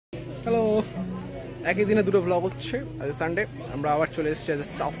Hello, একই দিনে দুটো ব্লগ হচ্ছে। আজ সানডে আমরা আবার চলে এসেছি আজ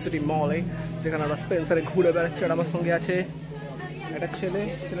সাউথ সিটি মলে, যেখানে আমরা স্পেন্সারে ঘুরে বেড়াচ্ছি। আর আমার সঙ্গে আছে একটা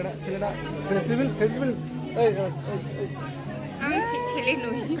ছেলেটা ফেস্টিভ্যাল আমি ছেলে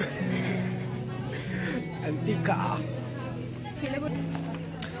নই, অ্যান্টিকা।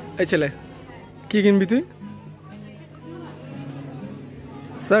 এই ছেলে, কি কিনবি তুই?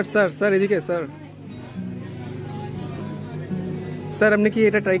 স্যার এদিকে স্যার। স্যার আপনি কি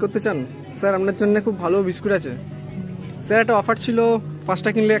এটা ট্রাই করতে চান? স্যার আপনার জন্য খুব ভালো বিস্কুট আছে স্যার। একটা অফার ছিল, 5টা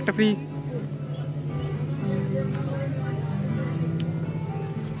কিনলে একটা ফ্রি।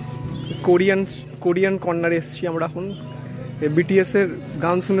 কোরিয়ান কর্নারে এসেছি আমরা এখন। বিটিএস এর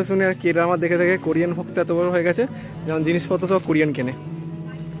গান শুনে শুনে আর কে ড্রামা দেখে দেখে কোরিয়ান ভক্ত এত বড় হয়ে গেছে, যেমন জিনিসপত্র সব কোরিয়ান কেনে।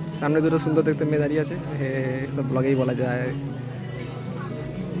 সামনে দুটো সুন্দর দেখতে মেয়ে দাঁড়িয়ে আছে, সব ব্লগেই বলা যায়।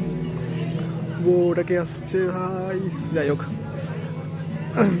 ওটাকে আসছে ভাই, যাই হোক।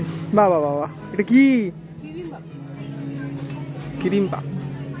 বাবা বাবা, এটা কি? কিরিমবাপ।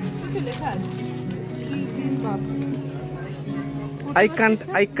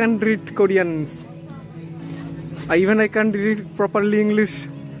 I can't read Koreans. I can't read properly English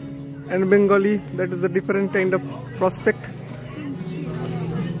and Bengali. That is a different kind of prospect.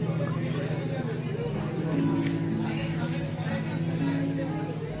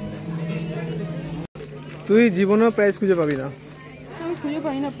 তুই জীবনেও প্রাইস খুঁজে পাবি না। আমি খুঁজে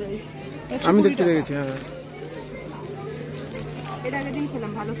পাই না প্রাইস। আমি দেখতে পেয়েছি। হ্যাঁ, এটা আগের দিন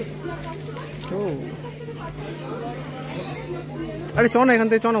খেলাম, ভালো খেতে। ও আরে চ না, এখান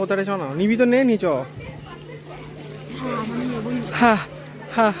থেকে চ না, কোথায় চ না, নিবি তো নে নি, চ। হা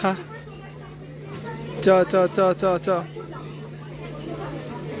হা হা, চ চ চ চ চ।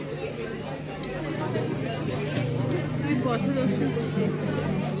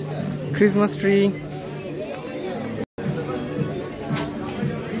 ক্রিসমাস ট্রি,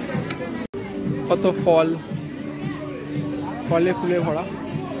 কত ফল, ফলে ফুলে ভরা।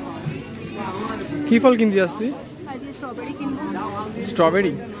 কি ফল কিনতে আসতি?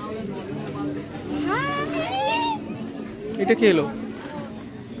 স্ট্রবেরি। এটা কি এলো?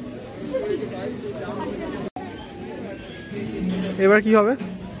 এবার কি হবে?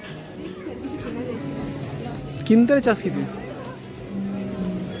 কিনতে চাস কি তুই?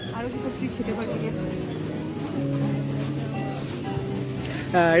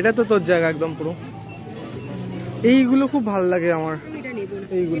 হ্যাঁ, এটা তো তোর জায়গা একদম পুরো। এইগুলো খুব ভালো লাগে আমার,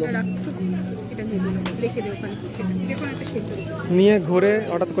 এইগুলো নিয়ে ঘুরে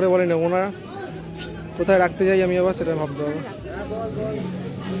হঠাৎ করে বলে নেবো না, কোথায় রাখতে যাই আমি আবার সেটা ভাবতে হবে।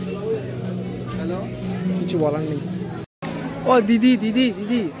 কিছু বলার নেই। ও দিদি দিদি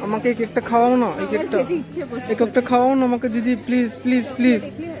দিদি, আমাকে এই কেকটা খাওয়াও না, এই কেকটা খাওয়াও না আমাকে দিদি, প্লিজ প্লিজ প্লিজ।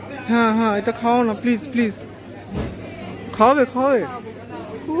 হ্যাঁ হ্যাঁ, এটা খাওয়াও না প্লিজ প্লিজ। খাওয়াবে?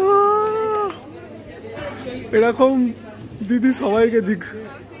 এরকম দিদি সবাইকে দিক।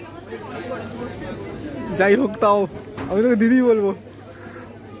 যাই হোক, তাও আমি তোকে দিদি বলবো।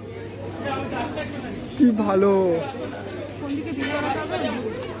 কি ভালো।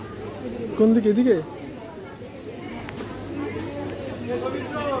 কোন দিকে? এদিকে?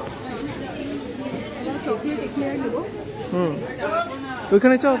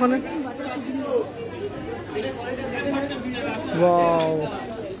 ওইখানে চ, ওখানে। ওয়াও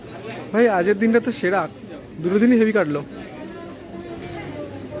ভাই, আজের দিনটা তো সেরা, দুটো দিনই হেভি কাটলো।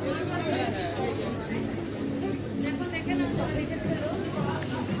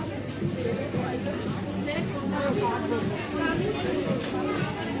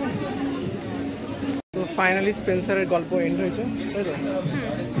 তো ফাইনালি স্পেন্সারের গল্প এন্ড হয়েছে, তাই তো?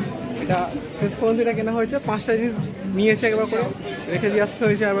 এটা শেষ পর্যন্ত এটা কেনা হয়েছে, 5টা জিনিস নিয়েছে একবার করে, রেখে দিয়ে আসতে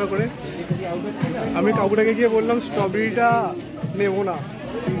হয়েছে একবার করে। আমি কাকুটাকে গিয়ে বললাম স্ট্রবেরিটা নেবো না,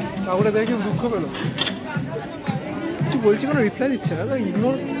 কাকুটা দেখে দুঃখ পেলো, কিছু বলছি, কোনো রিপ্লাই দিচ্ছে না,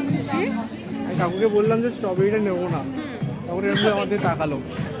 ইগনোর। আমি কাকুকে বললাম যে স্ট্রবেরিটা নেবো না, কাকুটা আমাদের তাকালো,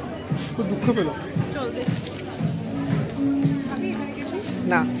 খুব দুঃখ পেলো।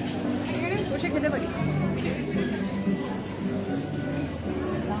 না,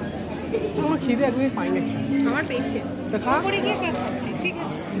 আমার খিদে একদমই পাইনি। আমার পেয়েছে, খাওয়া করে গিয়ে খাচ্ছি। ঠিক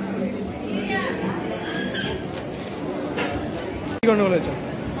আছে, কি গন্ডগোল হয়েছে?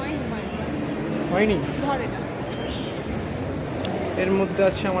 হয়নি। এর মধ্যে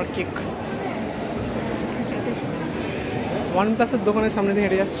আছে আমার কেক। OnePlus-এর দোকানের সামনে দিয়ে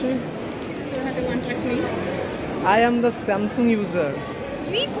হেঁটে যাচ্ছি। I am the Samsung user.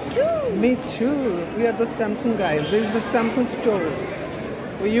 Me too. We are the Samsung guys. This is the Samsung store.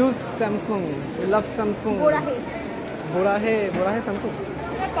 We use Samsung. We love Samsung. Bora hai Samsung.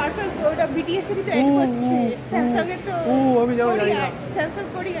 Purple তো ওটা বিটিএস এর তো অ্যাড করছে স্যামসাং এর তো আমি জানি না স্যামসাং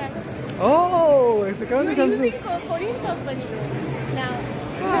কোরিয়ান ও এসে কেমন স্যামসাং কোরিয়ান কোম্পানি নাও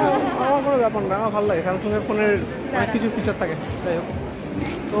আমার কোনো ব্যাপার না আমার ভালো লাগে স্যামসাং এর ফোনের অনেক কিছু ফিচার থাকে যাই হোক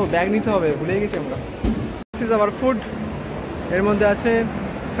তো ব্যাগ নিতে হবে ভুলে গেছি আমরা দিস ইজ আওয়ার ফুড এর মধ্যে আছে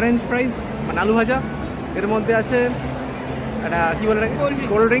ফ্রেঞ্চ ফ্রাইজ মানে আলু ভাজা এর মধ্যে আছে একটা কী বলে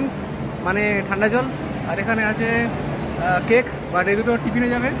কোল্ড ড্রিঙ্কস মানে ঠান্ডা জল আর এখানে আছে কেক বাট এই দুটো টিফিনে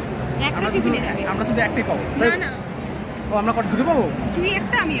যাবে আমরা শুধু একটাই পাবো না না ও আমরা দুটো পাবো তুই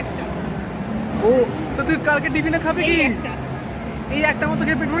একটা আমি একটা ও তো তুই কালকে টিফিনে খাবি কি একটা এই একটা মতো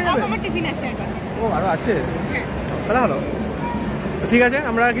খেয়ে পেট ভরে যাবে আমার টিফিন আছে একটা ও আরও আছে হ্যাঁ তাহলে ভালো তো ঠিক আছে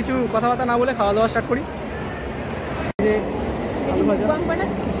আমরা কিছু কথাবার্তা না বলে খাওয়া দাওয়া স্টার্ট করি যে আলু ভাজা মুকবাং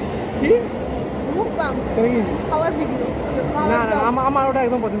বানাচ্ছিস কি মুকবাং সেটা কি খাওয়ার ভিডিও না না আমার ওটা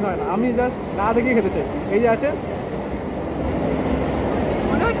একদম পছন্দ হয় না আমি জাস্ট না দেখেই খেতে চাই এই যে আছে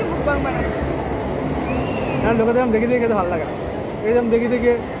মনে হচ্ছে মুকবাং বানাচ্ছিস না লোকেদের দেখে দেখে খেতে ভালো লাগে না এই যেমন দেখে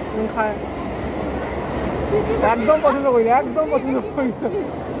দেখে খায় একদম পছন্দ করি না একদম পছন্দ করি না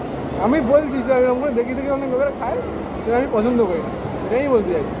আমি বলছি যে এরকম করে দেখে দেখে অনেক লোকেরা খায় সেটা আমি পছন্দ করি না এটাই বলতে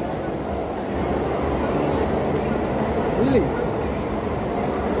চাইছি বুঝলি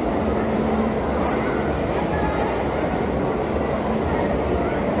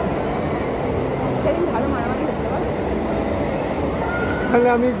সেদিন ভালো মারামারি হচ্ছে বল তাহলে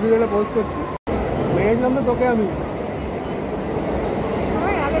আমি ভিডিওটা পোস্ট করছি মেরেছিলাম তো তোকে আমি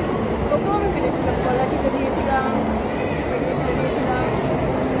আমি আগে তোকেও আমি মেরেছিলাম গলা টিপে দিয়েছিলাম পেটে ফেলে দিয়েছিলাম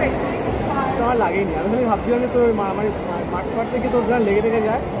আমার লাগেনি আমি খালি ভাবছিলাম যে তোর মারামারি মাঠ ফাট থেকে তোর লেগে টেগে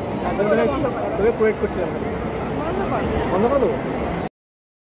যায় আর তোকে প্রোভাইড করছিলাম বন্ধ কর বন্ধ করে দেবো